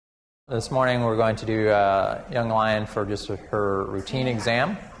This morning we're going to do Young Lion for just her routine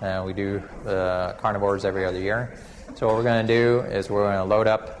exam. We do carnivores every other year. So what we're going to do is we're going to load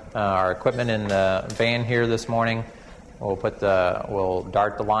up our equipment in the van here this morning. We'll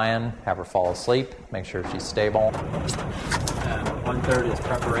dart the lion, have her fall asleep, make sure she's stable. 1/3 is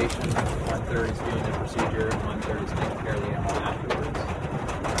preparation, 1/3 is doing the procedure, 1/3 is taking care of the animal afterwards.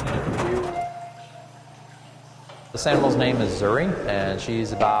 This animal's name is Zuri, and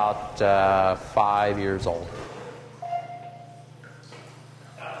she's about 5 years old.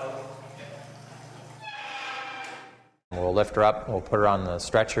 We'll lift her up, we'll put her on the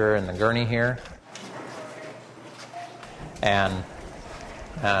stretcher and the gurney here, and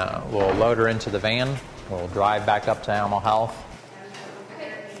we'll load her into the van. We'll drive back up to Animal Health.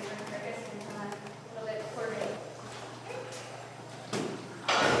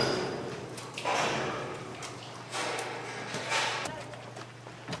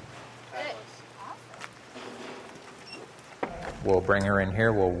 We'll bring her in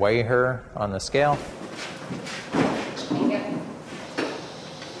here, we'll weigh her on the scale.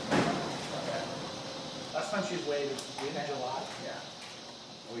 Last time she was weighed was in July. Yeah.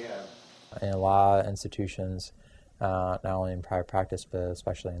 We have. In a lot of institutions, not only in private practice, but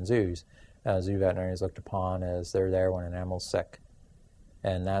especially in zoos, zoo veterinarians looked upon as they're there when an animal's sick.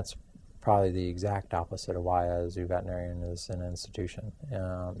 And that's probably the exact opposite of why a zoo veterinarian is in an institution.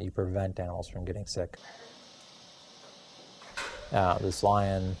 You prevent animals from getting sick. This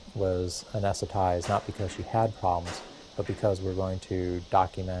lion was anesthetized not because she had problems, but because we're going to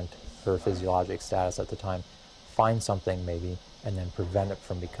document her physiologic status at the time, find something maybe, and then prevent it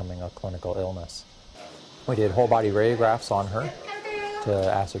from becoming a clinical illness. We did whole body radiographs on her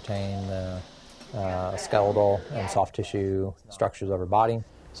to ascertain the skeletal and soft tissue structures of her body.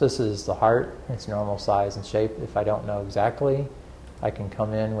 So this is the heart, its normal size and shape. If I don't know exactly, I can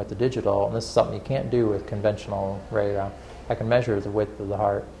come in with the digital, and this is something you can't do with conventional radiograph. I can measure the width of the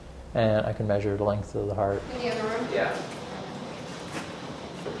heart, and I can measure the length of the heart. In the other room? Yeah.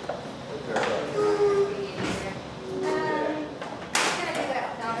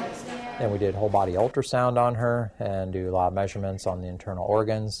 And we did whole body ultrasound on her and do a lot of measurements on the internal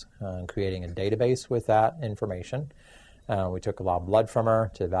organs, creating a database with that information. We took a lot of blood from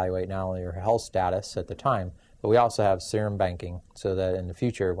her to evaluate not only her health status at the time, but we also have serum banking so that in the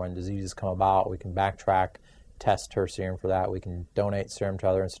future when diseases come about, we can backtrack, test her serum for that. We can donate serum to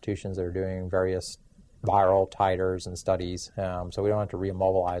other institutions that are doing various viral titers and studies, so we don't have to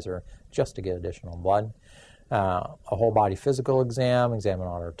reimmobilize her just to get additional blood. A whole body physical exam, examine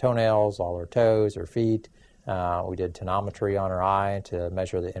all her toenails, all her toes, her feet. We did tonometry on her eye to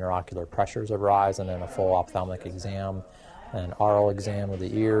measure the interocular pressures of her eyes, and then a full ophthalmic exam, an oral exam of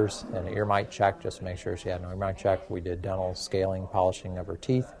the ears, and an ear mite check just to make sure she had no ear mite check. We did dental scaling, polishing of her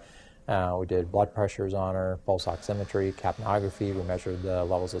teeth. We did blood pressures on her, pulse oximetry, capnography. We measured the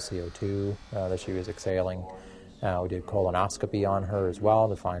levels of CO2 that she was exhaling. We did colonoscopy on her as well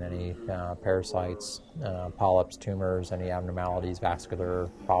to find any parasites, polyps, tumors, any abnormalities, vascular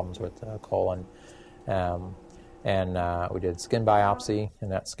problems with the colon. We did skin biopsy,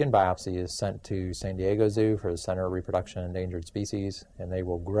 and that skin biopsy is sent to San Diego Zoo for the Center of Reproduction of Endangered Species, and they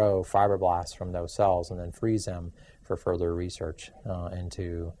will grow fibroblasts from those cells and then freeze them for further research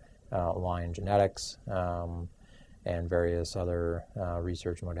into lion genetics and various other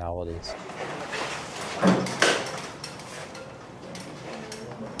research modalities.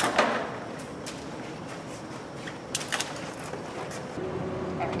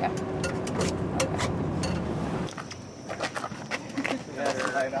 There we go. We got her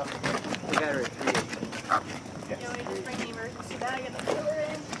right up. We got her at 3. You want me to just bring the emergency bag and fill her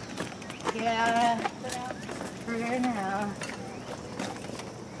in? Yeah. For now.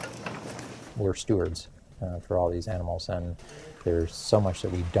 We're stewards for all these animals, and there's so much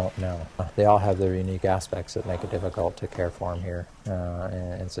that we don't know. They all have their unique aspects that make it difficult to care for them here in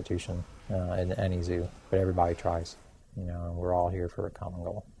an institution, in any zoo, but everybody tries, and we're all here for a common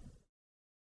goal.